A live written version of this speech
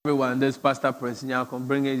Everyone, this Pastor Prince Nyako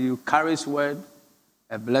bringing you Carrie's word,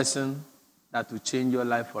 a blessing that will change your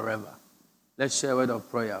life forever. Let's share a word of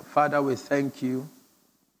prayer. Father, we thank you.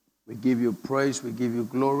 We give you praise. We give you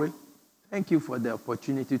glory. Thank you for the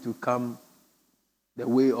opportunity to come the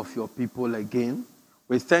way of your people again.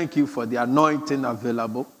 We thank you for the anointing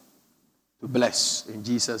available to bless. In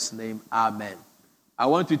Jesus' name, amen. I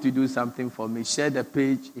want you to do something for me. Share the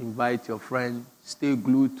page, invite your friend, stay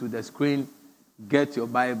glued to the screen, get your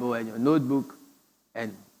Bible and your notebook,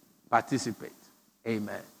 and participate.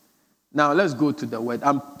 Amen. Now let's go to the word.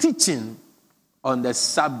 I'm teaching on the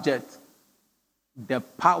subject, the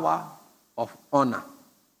power of honor.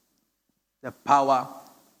 The power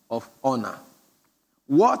of honor.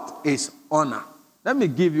 What is honor? Let me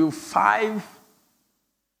give you 5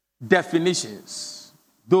 definitions,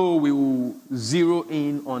 though we will zero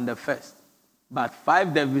in on the first. But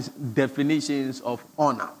 5 definitions of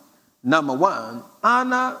honor. Number 1,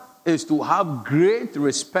 honor is to have great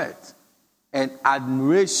respect and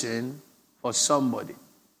admiration for somebody.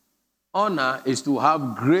 Honor is to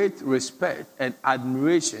have great respect and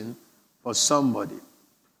admiration for somebody.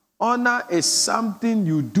 Honor is something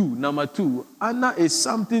you do. Number 2, honor is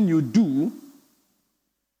something you do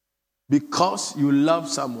because you love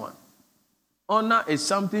someone. Honor is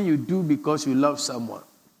something you do because you love someone.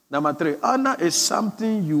 Number 3, honor is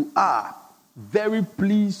something you are very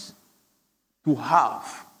pleased to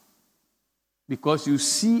have because you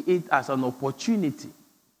see it as an opportunity.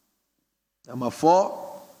 Number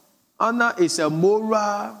 4, honor is a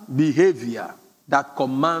moral behavior that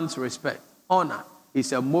commands respect. Honor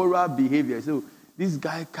is a moral behavior. So this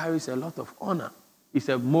guy carries a lot of honor. It's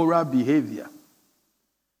a moral behavior.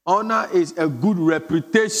 Honor is a good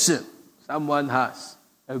reputation. Someone has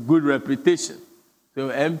a good reputation. So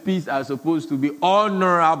MPs are supposed to be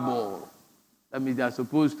honorable. That means they are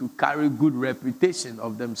supposed to carry good reputation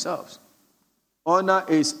of themselves. Honor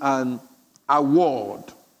is an award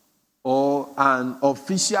or an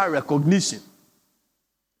official recognition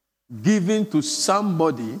given to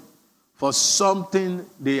somebody for something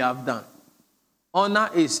they have done. Honor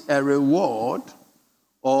is a reward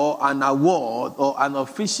or an award or an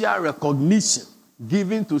official recognition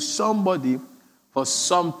given to somebody for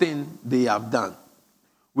something they have done.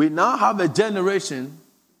 We now have a generation.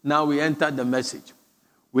 Now we enter the message.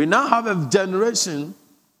 We now have a generation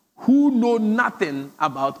who know nothing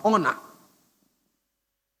about honor.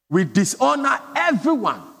 We dishonor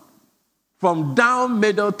everyone from down,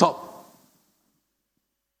 middle, top.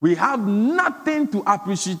 We have nothing to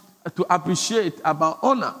appreciate about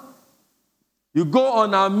honor. You go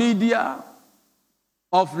on our media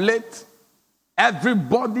of late,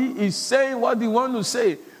 everybody is saying what they want to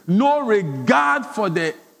say. No regard for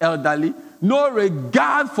the elderly, no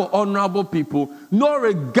regard for honorable people, no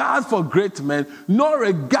regard for great men, no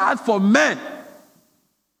regard for men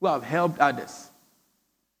who have helped others.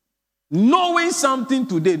 Knowing something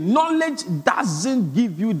today, knowledge doesn't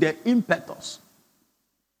give you the impetus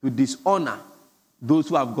to dishonor those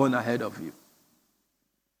who have gone ahead of you.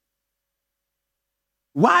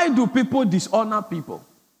 Why do people dishonor people?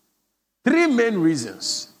 3 main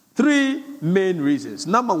reasons. 3 main reasons.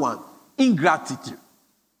 Number 1, ingratitude.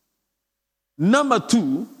 Number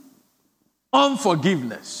 2,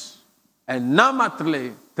 unforgiveness. And number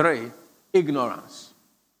 3, ignorance.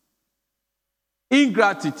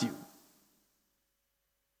 Ingratitude.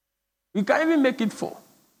 You can even make it 4.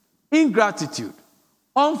 Ingratitude,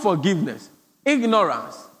 unforgiveness,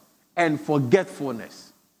 ignorance, and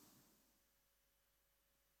forgetfulness.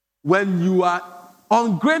 When you are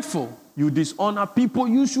ungrateful, you dishonor people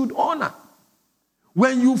you should honor.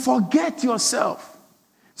 When you forget yourself,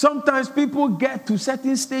 sometimes people get to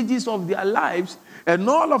certain stages of their lives and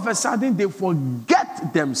all of a sudden they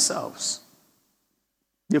forget themselves.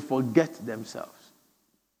 They forget themselves.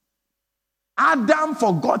 Adam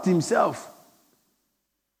forgot himself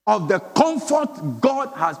of the comfort God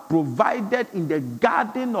has provided in the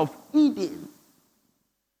Garden of Eden.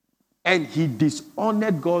 And he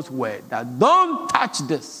dishonored God's word that don't touch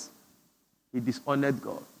this. He dishonored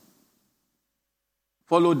God.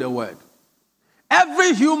 Follow the word.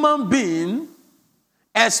 Every human being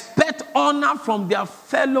expects honor from their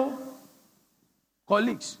fellow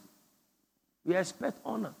colleagues. We expect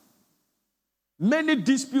honor. Many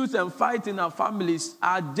disputes and fights in our families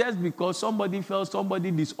are just because somebody felt somebody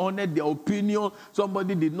dishonored their opinion,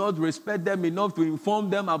 somebody did not respect them enough to inform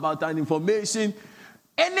them about an information.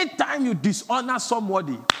 Anytime you dishonor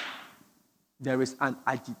somebody, there is an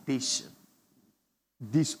agitation.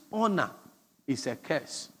 Dishonor is a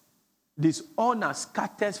curse. Dishonor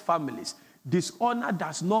scatters families. Dishonor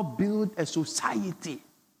does not build a society.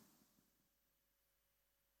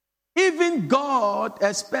 Even God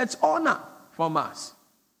expects honor from us.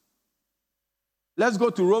 Let's go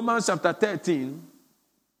to Romans chapter 13,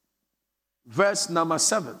 verse number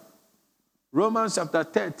 7. Romans chapter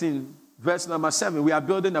 13, verse number 7. We are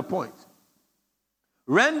building a point.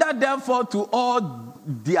 Render therefore to all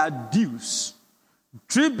their dues,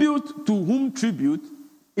 tribute to whom tribute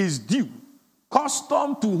is due,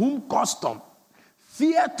 custom to whom custom,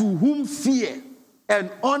 fear to whom fear,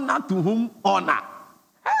 and honor to whom honor.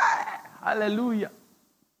 Hey, hallelujah.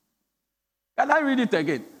 Can I read it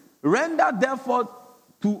again? Render therefore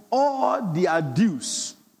to all their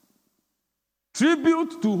dues,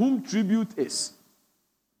 tribute to whom tribute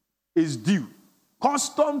is due,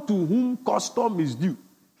 custom to whom custom is due,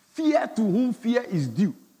 fear to whom fear is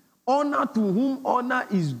due, honor to whom honor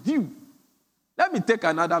is due. Let me take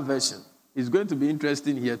another version. It's going to be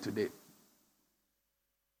interesting here today.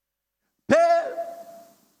 Pay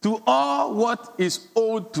to all what is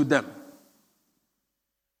owed to them.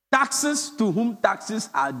 Taxes to whom taxes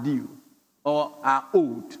are due or are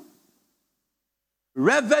owed.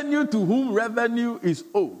 Revenue to whom revenue is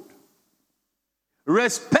owed.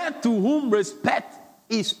 Respect to whom respect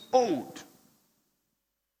is owed.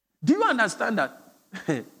 Do you understand that?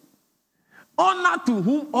 Honor to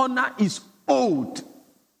whom honor is owed.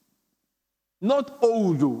 Not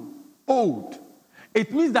owed, owed.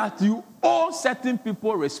 It means that you owe certain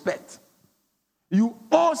people respect. You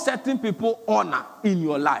owe certain people honor in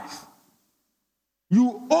your life.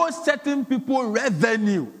 You owe certain people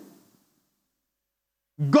revenue.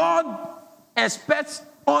 God expects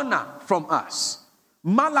honor from us.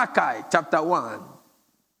 Malachi chapter 1,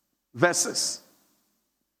 verses.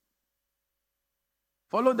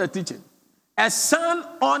 Follow the teaching. A son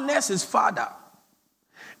honors his father,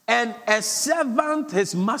 and a servant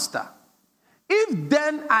his master. If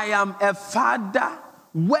then I am a father,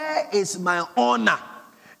 where is my honor?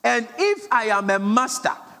 And if I am a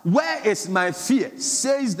master, where is my fear?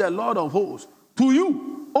 Says the Lord of hosts. To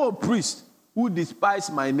you, O priest, who despise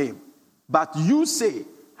my name. But you say,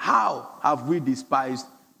 how have we despised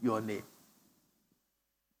your name?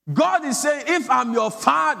 God is saying, if I'm your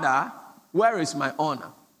father, where is my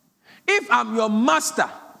honor? If I'm your master,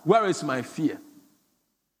 where is my fear?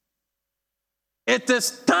 It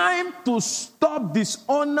is time to stop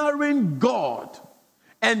dishonoring God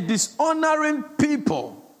and dishonoring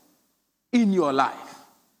people in your life.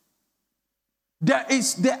 There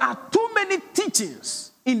are too many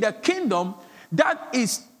teachings in the kingdom that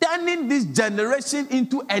is turning this generation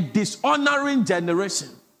into a dishonoring generation.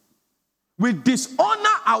 We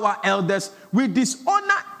dishonor our elders. We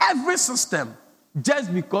dishonor every system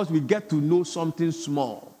just because we get to know something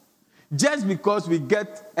small. Just because we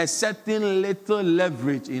get a certain little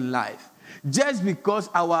leverage in life. Just because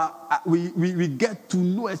we get to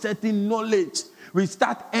know a certain knowledge. We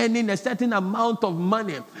start earning a certain amount of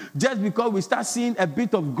money. Just because we start seeing a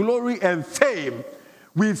bit of glory and fame.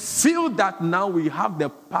 We feel that now we have the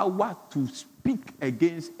power to speak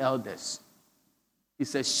against elders.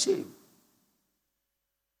 It's a shame.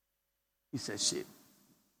 It's a shame.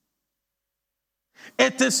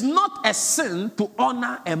 It is not a sin to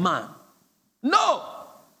honor a man. No.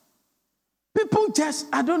 People just,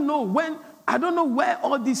 I don't know where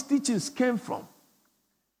all these teachings came from.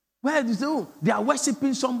 Where they are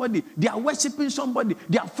worshiping somebody. They are worshiping somebody.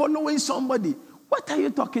 They are following somebody. What are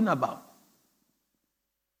you talking about?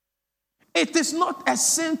 It is not a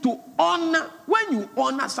sin to honor. When you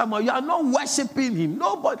honor someone, you are not worshiping him.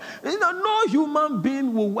 Nobody, no human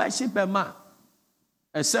being will worship a man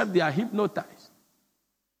except they are hypnotized.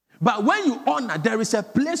 But when you honor, there is a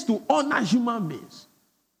place to honor human beings.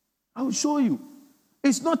 I will show you.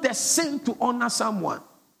 It's not a sin to honor someone.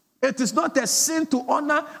 It is not a sin to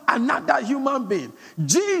honor another human being.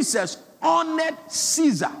 Jesus honored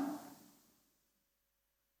Caesar.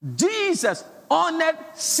 Jesus honored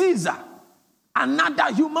Caesar,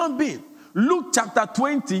 another human being. Luke chapter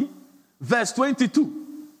 20, verse 22.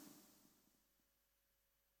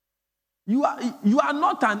 You are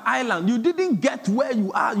not an island. You didn't get where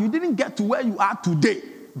you are. You didn't get to where you are today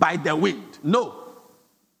by the wind. No.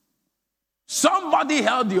 Somebody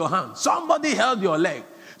held your hand. Somebody held your leg.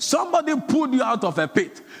 Somebody pulled you out of a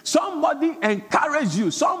pit. Somebody encouraged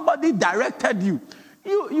you. Somebody directed you.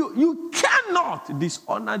 You cannot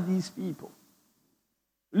dishonor these people.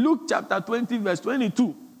 Luke chapter 20, verse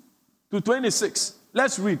 22 to 26.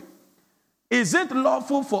 Let's read. Is it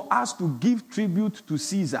lawful for us to give tribute to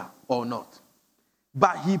Caesar or not?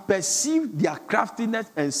 But he perceived their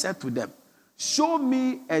craftiness and said to them, show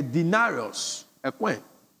me a denarius, a coin.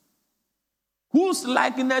 Whose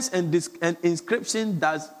likeness and inscription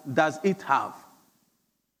does it have?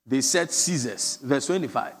 They said Caesar's. Verse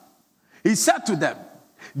 25. He said to them,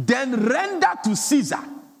 then render to Caesar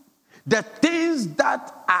the things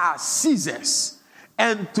that are Caesar's,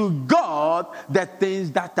 and to God the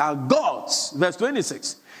things that are God's. Verse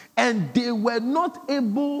 26. And they were not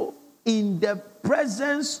able in the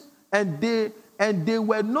presence, and they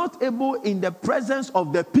were not able in the presence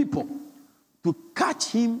of the people to catch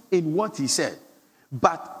him in what he said.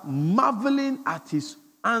 But marveling at his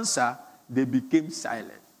answer, they became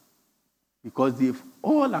silent, because they've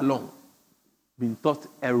all along been taught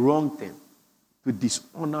a wrong thing, to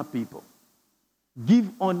dishonor people. Give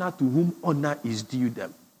honor to whom honor is due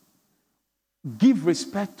them. Give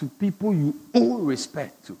respect to people you owe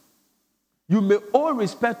respect to. You may owe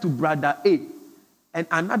respect to brother A, and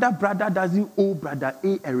another brother doesn't owe brother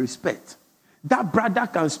A respect. That brother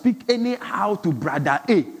can speak anyhow to brother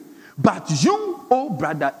A, but you owe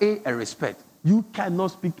brother A respect. You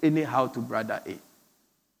cannot speak anyhow to brother A.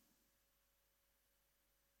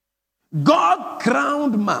 God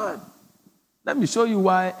crowned man. Let me show you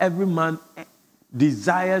why every man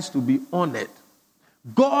desires to be honored.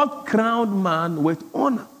 God crowned man with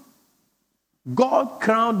honor. God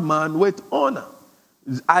crowned man with honor.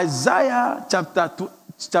 Isaiah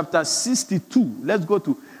chapter 62. Let's go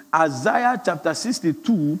to Isaiah chapter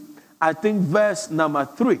 62, I think verse number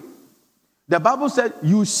 3. The Bible said,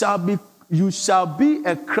 you shall be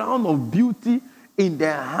a crown of beauty in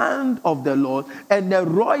the hand of the Lord, and a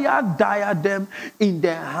royal diadem in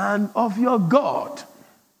the hand of your God.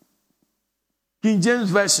 King James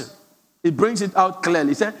Version, it brings it out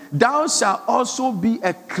clearly. It said, thou shalt also be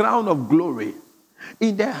a crown of glory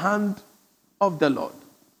in the hand of the Lord,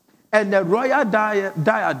 and a royal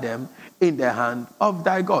diadem in the hand of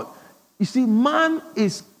thy God. You see, man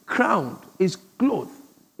is crowned, is clothed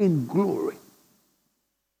in glory.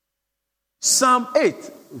 Psalm 8,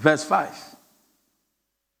 verse 5.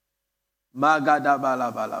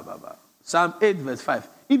 Psalm 8, verse 5.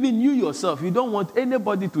 Even you yourself, you don't want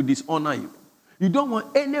anybody to dishonor you. You don't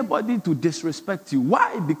want anybody to disrespect you.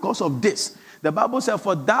 Why? Because of this. The Bible says,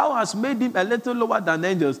 for thou hast made him a little lower than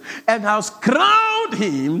angels, and hast crowned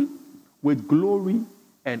him with glory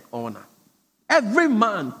and honor. Every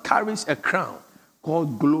man carries a crown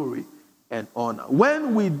called glory and honor.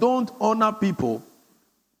 When we don't honor people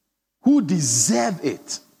who deserve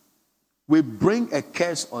it, we bring a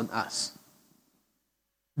curse on us.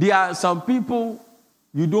 There are some people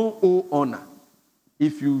you don't owe honor.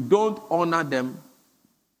 If you don't honor them,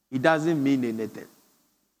 it doesn't mean anything.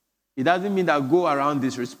 It doesn't mean that go around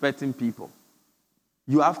disrespecting people.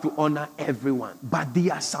 You have to honor everyone. But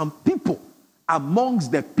there are some people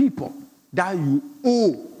amongst the people that you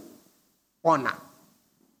owe honor.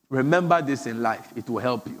 Remember this in life. It will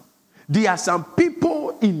help you. There are some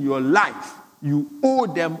people in your life you owe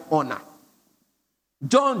them honor.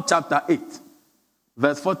 John chapter 8,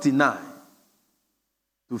 verse 49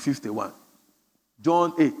 to 51.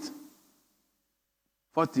 John 8,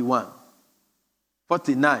 41,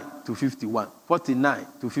 49 to 51, 49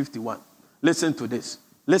 to 51. Listen to this.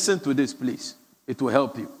 Listen to this, please. It will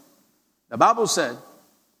help you. The Bible said,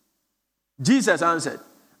 Jesus answered,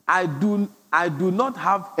 I do not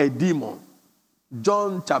have a demon.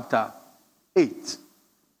 John chapter 8,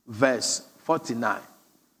 verse 49.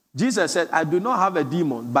 Jesus said, I do not have a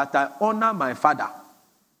demon, but I honor my Father,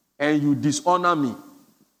 and you dishonor me.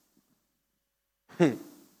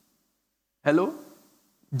 Hello?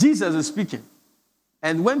 Jesus is speaking.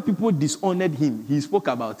 And when people dishonored him, he spoke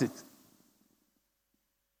about it.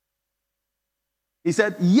 He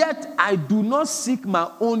said, yet I do not seek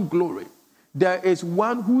my own glory. There is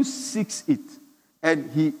one who seeks it,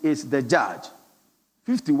 and he is the judge.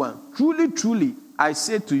 51. Truly, truly, I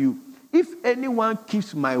say to you, if anyone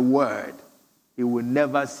keeps my word, he will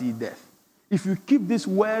never see death. If you keep this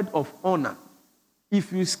word of honor,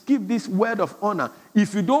 if you keep this word of honor,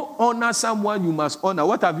 if you don't honor someone, you must honor.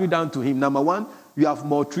 What have you done to him? Number one, you have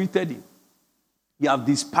maltreated him. You have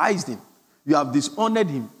despised him. You have dishonored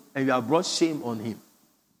him. And you have brought shame on him.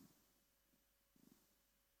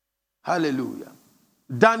 Hallelujah.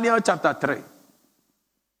 Daniel chapter 3.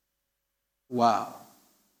 Wow.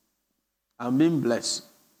 I'm being blessed.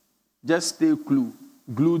 Just stay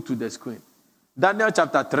glued to the screen. Daniel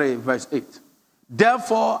chapter 3, verse 8.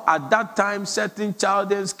 Therefore, at that time, certain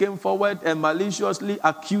Chaldeans came forward and maliciously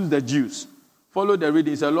accused the Jews. Follow the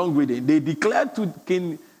reading. It's a long reading. They declared to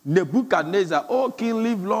King Nebuchadnezzar, O king,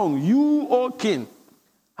 live long. You, O king,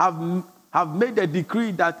 have made a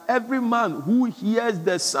decree that every man who hears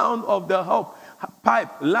the sound of the harp, pipe,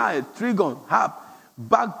 lyre, trigon, harp,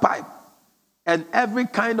 bagpipe, and every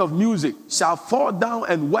kind of music shall fall down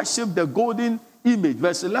and worship the golden image.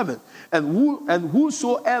 Verse 11. And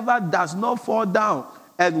whosoever does not fall down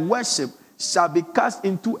and worship shall be cast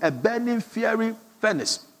into a burning fiery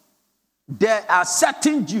furnace. There are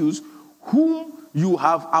certain Jews whom you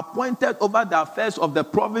have appointed over the affairs of the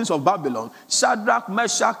province of Babylon, Shadrach,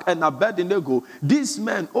 Meshach, and Abednego. These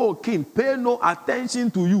men, O king, pay no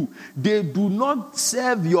attention to you. They do not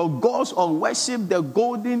serve your gods or worship the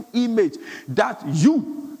golden image that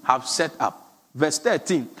you have set up. Verse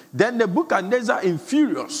 13. Then Nebuchadnezzar, in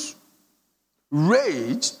furious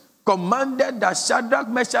rage, commanded that Shadrach,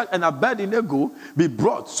 Meshach, and Abednego be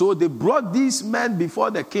brought. So they brought these men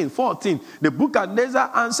before the king. 14.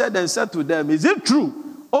 Nebuchadnezzar answered and said to them, is it true,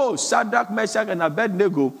 O Shadrach, Meshach, and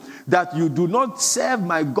Abednego, that you do not serve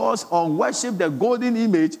my gods or worship the golden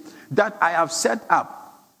image that I have set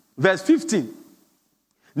up? Verse 15.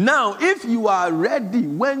 Now, if you are ready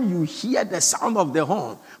when you hear the sound of the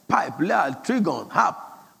horn, pipe, lyre, trigon, harp,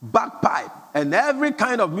 bagpipe, and every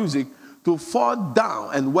kind of music, to fall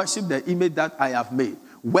down and worship the image that I have made,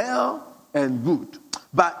 well and good.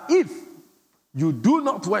 But if you do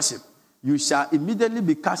not worship, you shall immediately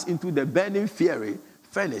be cast into the burning fiery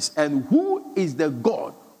furnace. And who is the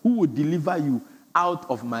God who will deliver you out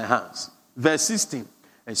of my hands? Verse 16.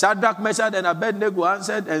 And Shadrach, Meshach, and Abednego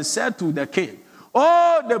answered and said to the king,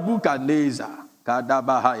 O Nebuchadnezzar,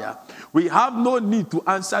 Kadabahaya, we have no need to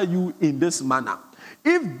answer you in this manner.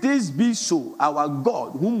 If this be so, our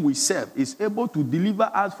God, whom we serve, is able to deliver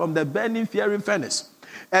us from the burning fiery furnace,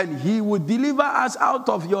 and he will deliver us out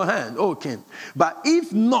of your hand, O king. But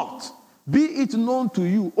if not, be it known to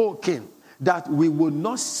you, O king, that we will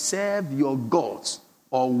not serve your gods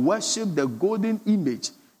or worship the golden image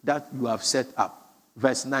that you have set up.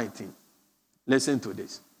 Verse 19. Listen to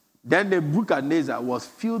this. Then Nebuchadnezzar was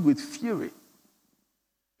filled with fury,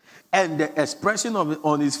 and the expression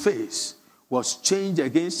on his face was changed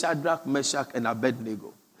against Shadrach, Meshach, and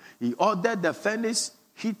Abednego. He ordered the furnace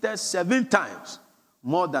heated 7 times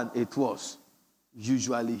more than it was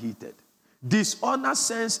usually heated. Dishonor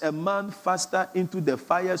sends a man faster into the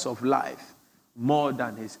fires of life more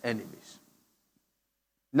than his enemies.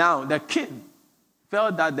 Now, the king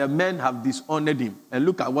felt that the men have dishonored him, and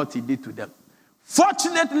look at what he did to them.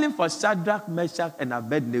 Fortunately for Shadrach, Meshach, and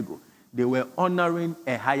Abednego, they were honoring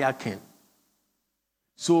a higher king.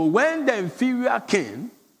 So when the inferior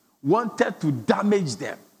king wanted to damage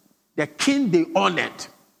them, the king they honored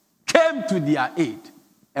came to their aid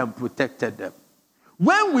and protected them.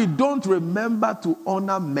 When we don't remember to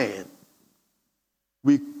honor men,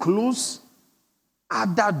 we close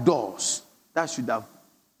other doors that should have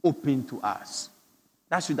opened to us.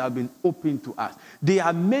 That should have been open to us. There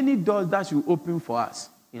are many doors that should open for us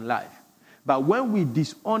in life. But when we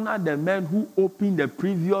dishonor the men who opened the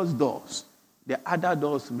previous doors, the other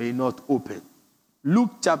doors may not open.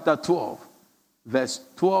 Luke chapter 12, verse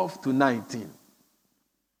 12 to 19.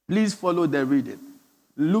 Please follow the reading.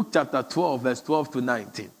 Luke chapter 12, verse 12 to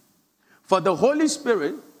 19. For the Holy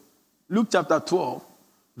Spirit, Luke chapter 12,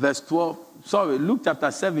 verse 12, Luke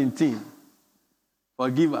chapter 17.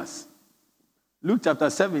 Forgive us. Luke chapter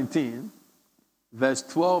 17, verse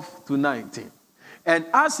 12 to 19. And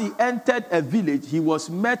as he entered a village, he was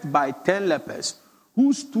met by 10 lepers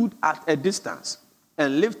who stood at a distance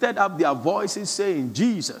and lifted up their voices, saying,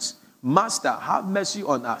 Jesus, Master, have mercy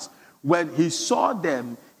on us. When he saw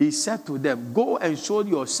them, he said to them, go and show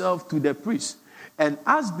yourself to the priest. And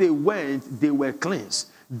as they went, they were cleansed.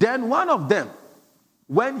 Then one of them,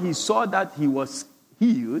 when he saw that he was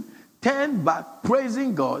healed, turned back,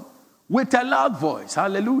 praising God with a loud voice.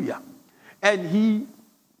 Hallelujah. And he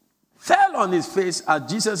fell on his face at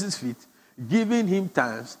Jesus' feet, giving him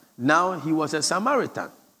thanks. Now he was a Samaritan.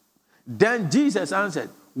 Then Jesus answered,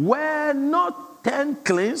 were not 10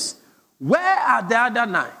 cleansed? Where are the other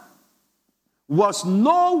 9? Was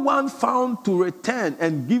no one found to return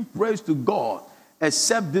and give praise to God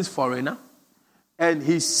except this foreigner? And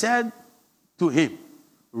he said to him,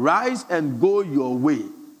 rise and go your way.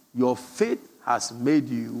 Your faith has made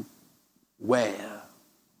you well.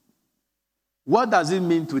 What does it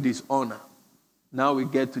mean to dishonor? Now we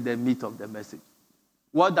get to the meat of the message.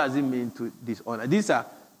 What does it mean to dishonor? These are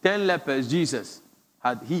 10 lepers Jesus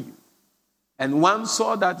had healed. And one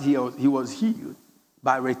saw that he was healed,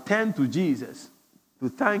 but returned to Jesus to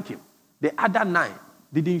thank him. The other 9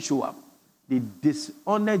 didn't show up. They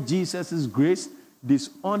dishonored Jesus' grace,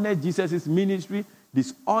 dishonored Jesus' ministry,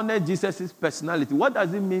 dishonored Jesus' personality. What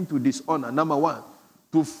does it mean to dishonor? Number 1,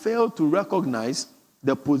 to fail to recognize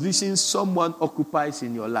the position someone occupies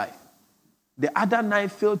in your life. The other 9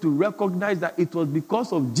 failed to recognize that it was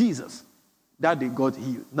because of Jesus that they got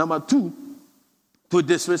healed. Number 2, to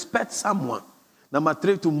disrespect someone. Number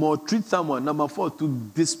 3, to maltreat someone. Number 4,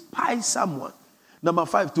 to despise someone. Number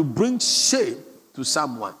 5, to bring shame to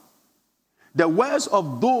someone. The words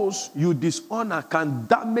of those you dishonor can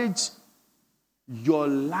damage your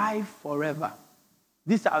life forever.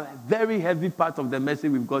 These are a very heavy part of the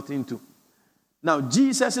message we've got into. Now,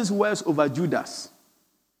 Jesus' words over Judas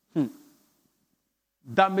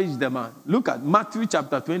damaged the man. Look at Matthew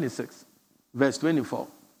chapter 26, verse 24.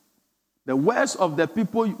 The words of the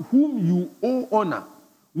people whom you owe honor,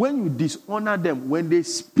 when you dishonor them, when they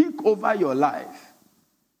speak over your life,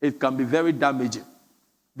 it can be very damaging.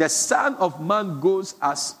 The Son of Man goes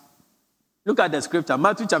as, look at the scripture,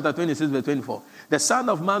 Matthew chapter 26, verse 24. The Son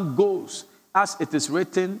of Man goes as it is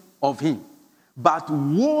written of him. But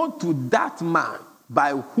woe to that man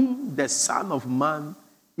by whom the Son of Man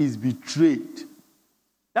is betrayed.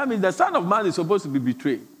 That means the Son of Man is supposed to be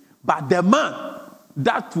betrayed. But the man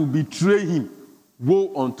that will betray him,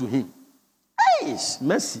 woe unto him. Hey,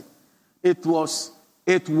 mercy. It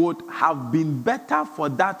would have been better for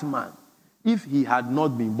that man if he had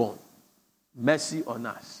not been born. Mercy on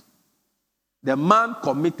us. The man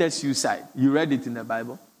committed suicide. You read it in the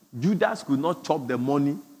Bible. Judas could not chop the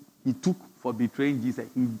money he took for betraying Jesus.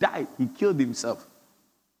 He died. He killed himself.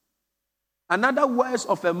 Another words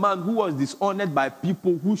of a man who was dishonored by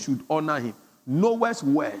people who should honor him. Noah's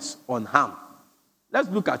words on Ham. Let's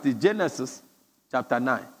look at it. Genesis chapter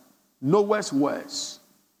 9. Noah's words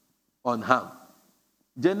on Ham.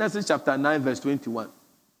 Genesis chapter 9, verse 21.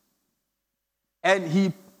 And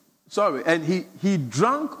he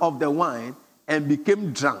drank of the wine and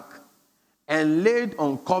became drunk and laid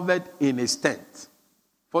uncovered in his tent.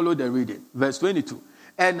 Follow the reading. Verse 22.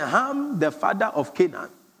 And Ham, the father of Canaan,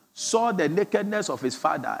 saw the nakedness of his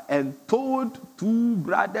father and told two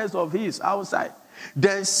brothers of his outside.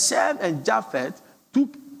 Then Shem and Japheth took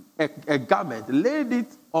a garment, laid it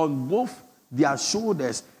on both their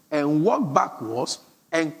shoulders, and walked backwards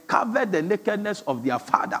and covered the nakedness of their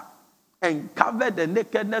father. And covered the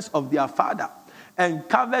nakedness of their father. And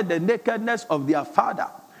covered the nakedness of their father.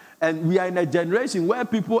 And we are in a generation where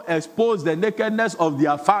people expose the nakedness of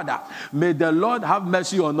their father. May the Lord have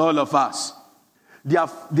mercy on all of us.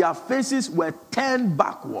 Their faces were turned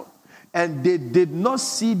backward, and they did not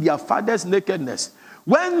see their father's nakedness.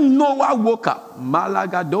 When Noah woke up,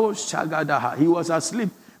 he was asleep.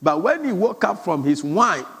 But when he woke up from his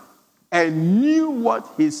wine and knew what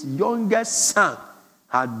his youngest son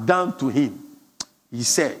had done to him, he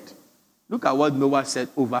said, look at what Noah said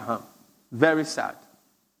over Ham. Very sad.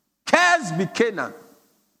 Cursed be Canaan.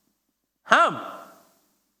 Ham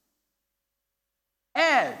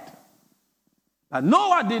erred. But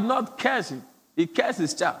Noah did not curse him. He cursed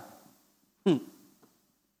his child.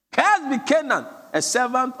 Cursed be Canaan, a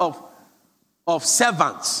servant of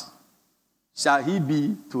servants shall he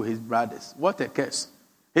be to his brothers. What a curse.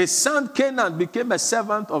 His son Canaan became a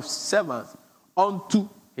servant of servants unto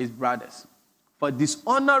his brothers. For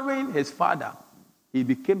dishonoring his father, he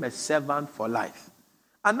became a servant for life.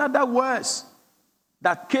 Another words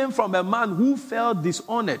that came from a man who felt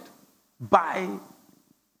dishonored by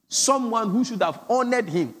someone who should have honored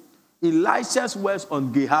him. Elisha's words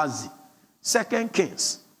on Gehazi. 2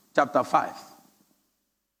 Kings chapter 5.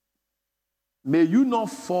 May you not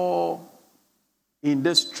fall in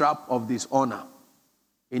this trap of dishonor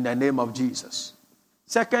in the name of Jesus.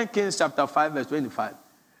 2 Kings chapter 5 verse 25.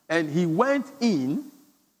 And he went in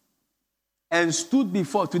and stood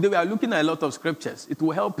before. Today we are looking at a lot of scriptures. It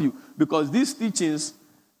will help you because these teachings,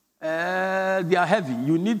 they are heavy.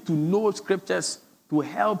 You need to know scriptures to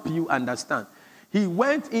help you understand. He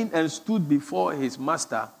went in and stood before his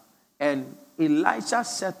master, and Elisha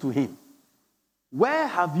said to him, where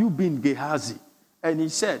have you been, Gehazi? And he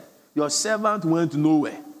said, your servant went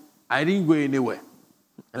nowhere. I didn't go anywhere.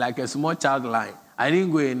 Like a small child lying. I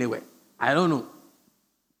didn't go anywhere. I don't know.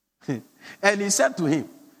 And he said to him,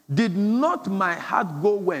 did not my heart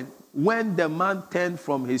go when the man turned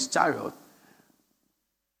from his chariot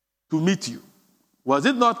to meet you? Was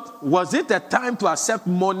it a time to accept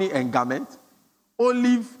money and garment,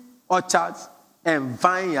 olive orchards and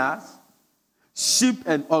vineyards, sheep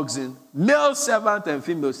and oxen, male servant and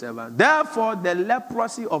female servant? Therefore, the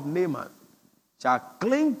leprosy of Naaman shall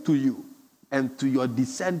cling to you and to your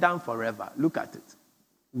descendant forever. Look at it.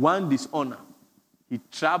 One dishonor. He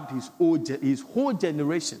trapped his whole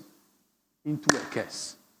generation into a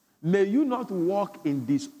curse. May you not walk in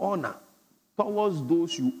dishonor towards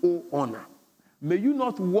those you owe honor. May you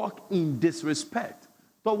not walk in disrespect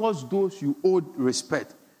towards those you owe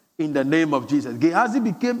respect in the name of Jesus. Gehazi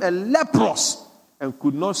became a leprous and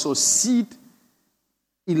could not succeed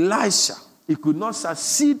Elisha. He could not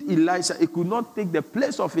succeed Elisha. He could not take the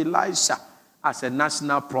place of Elisha as a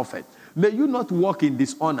national prophet. May you not walk in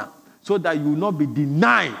dishonor so that you will not be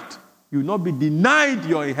denied You will not be denied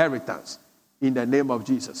your inheritance in the name of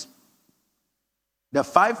Jesus. The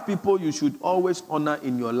 5 people you should always honor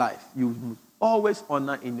in your life. You must always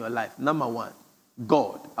honor in your life. Number 1,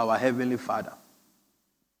 God, our Heavenly Father.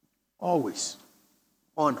 Always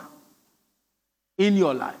honor in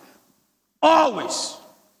your life. Always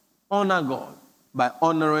honor God by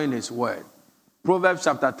honoring His word. Proverbs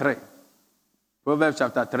chapter 3. Proverbs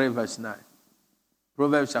chapter 3 verse 9.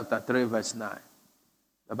 Proverbs chapter 3 verse 9.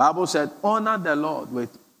 The Bible said, honor the Lord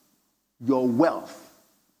with your wealth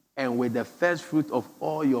and with the first fruit of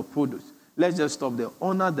all your produce. Let's just stop there.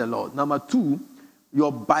 Honor the Lord. Number 2,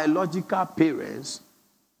 your biological parents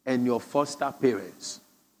and your foster parents.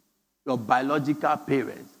 Your biological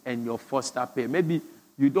parents and your foster parents. Maybe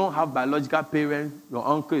you don't have biological parents. Your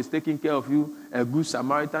uncle is taking care of you. A good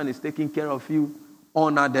Samaritan is taking care of you.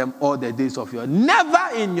 Honor them all the days of your life.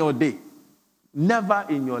 Never in your day. Never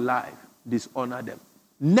in your life dishonor them.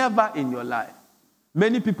 Never in your life.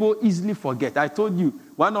 Many people easily forget. I told you,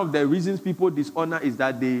 one of the reasons people dishonor is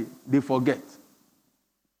that they forget.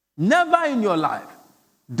 Never in your life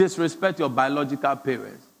disrespect your biological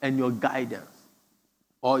parents and your guidance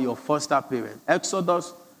or your foster parents.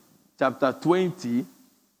 Exodus chapter 20,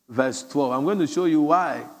 verse 12. I'm going to show you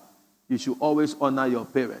why you should always honor your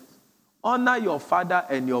parents. Honor your father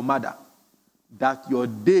and your mother, that your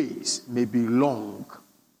days may be long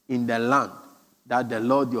in the land that the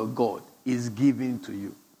Lord your God is giving to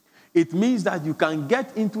you. It means that you can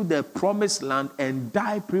get into the promised land and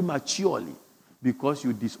die prematurely because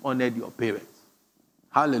you dishonored your parents.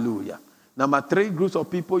 Hallelujah. Number 3 groups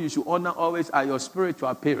of people you should honor always are your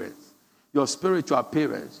spiritual parents. Your spiritual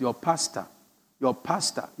parents, your pastor. Your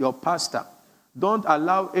pastor, your pastor. Don't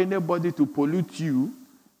allow anybody to pollute you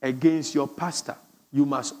against your pastor. You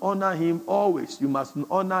must honor him always. You must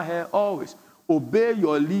honor her always. Obey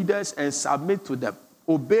your leaders and submit to them.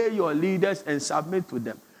 Obey your leaders and submit to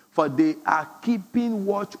them. For they are keeping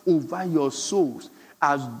watch over your souls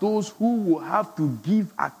as those who will have to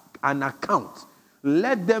give an account.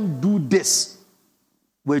 Let them do this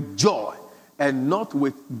with joy and not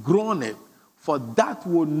with groaning, for that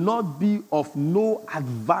will not be of no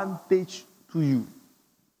advantage to you.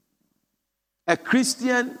 A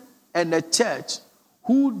Christian and a church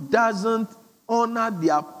who doesn't honor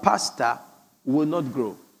their pastor will not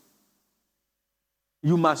grow.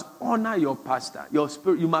 You must honor your pastor. Your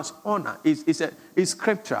spirit, you must honor. It's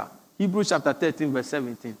scripture. Hebrews chapter 13, verse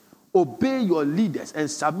 17. Obey your leaders and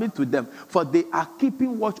submit to them, for they are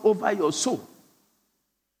keeping watch over your soul.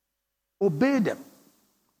 Obey them.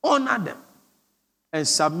 Honor them. And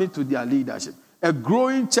submit to their leadership. A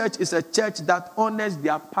growing church is a church that honors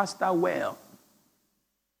their pastor well.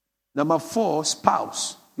 Number 4,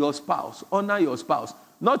 spouse. Your spouse. Honor your spouse.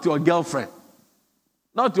 Not your girlfriend.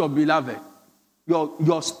 Not your beloved.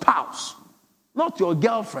 Your spouse. Not your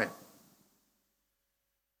girlfriend.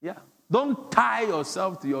 Yeah. Don't tie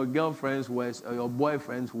yourself to your girlfriend's words or your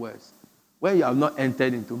boyfriend's words when you have not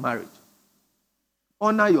entered into marriage.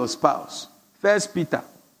 Honor your spouse. 1 Peter.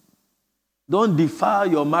 Don't defile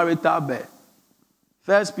your marital bed.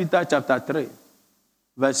 1 Peter chapter 3,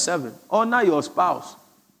 verse 7. Honor your spouse.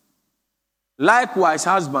 Likewise,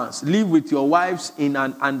 husbands, live with your wives in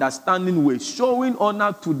an understanding way, showing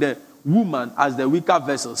honor to the woman as the weaker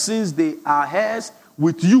vessel, since they are heirs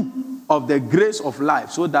with you of the grace of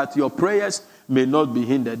life, so that your prayers may not be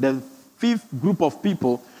hindered. The 5th group of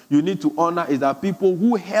people you need to honor is the people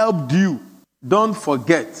who helped you. Don't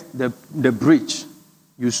forget the bridge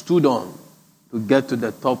you stood on to get to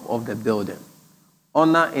the top of the building.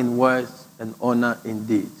 Honor in words and honor in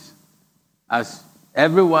deeds. As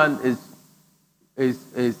everyone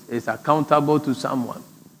is accountable to someone,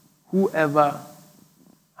 whoever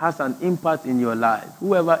has an impact in your life,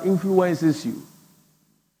 whoever influences you,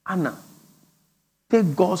 honor.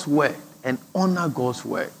 Take God's word and honor God's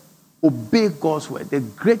word. Obey God's word. The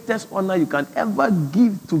greatest honor you can ever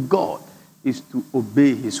give to God is to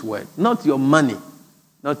obey his word. Not your money,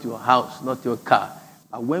 not your house, not your car.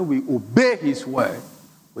 But when we obey his word,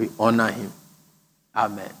 we honor him.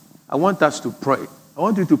 Amen. I want us to pray. I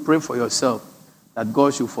want you to pray for yourself that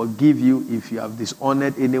God should forgive you if you have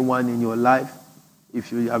dishonored anyone in your life,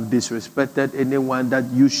 if you have disrespected anyone that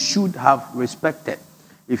you should have respected,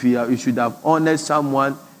 if you should have honored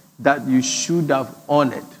someone that you should have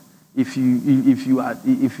honored. If you have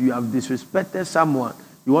disrespected someone,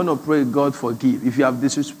 you want to pray, God forgive. If you have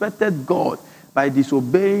disrespected God by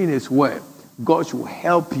disobeying his word, God should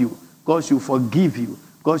help you. God should forgive you.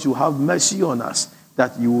 God should have mercy on us,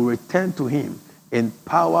 that you will return to him in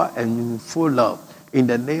power and in full love. In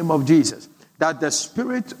the name of Jesus. That the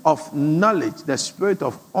spirit of knowledge, the spirit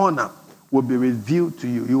of honor will be revealed to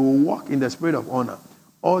you. You will walk in the spirit of honor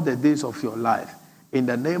all the days of your life. In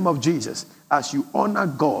the name of Jesus, as you honor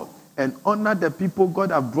God and honor the people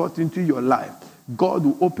God has brought into your life, God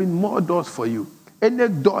will open more doors for you. Any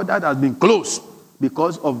door that has been closed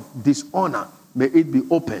because of dishonor, may it be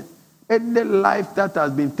opened. Any life that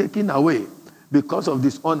has been taken away because of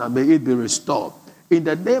dishonor, may it be restored. In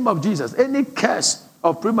the name of Jesus, any curse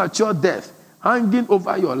of premature death hanging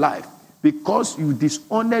over your life because you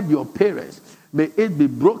dishonored your parents, may it be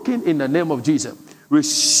broken in the name of Jesus.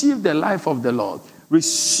 Receive the life of the Lord.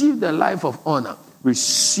 Receive the life of honor.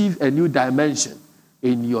 Receive a new dimension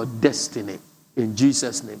in your destiny. In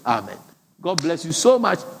Jesus' name, amen. God bless you so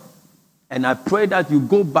much. And I pray that you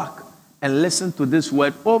go back and listen to this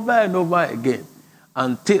word over and over again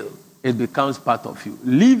until it becomes part of you.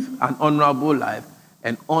 Live an honorable life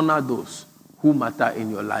and honor those who matter in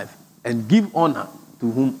your life. And give honor to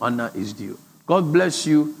whom honor is due. God bless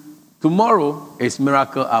you. Tomorrow is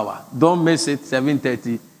Miracle Hour. Don't miss it,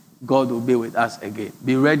 7:30. God will be with us again.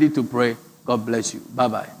 Be ready to pray. God bless you.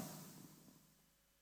 Bye-bye.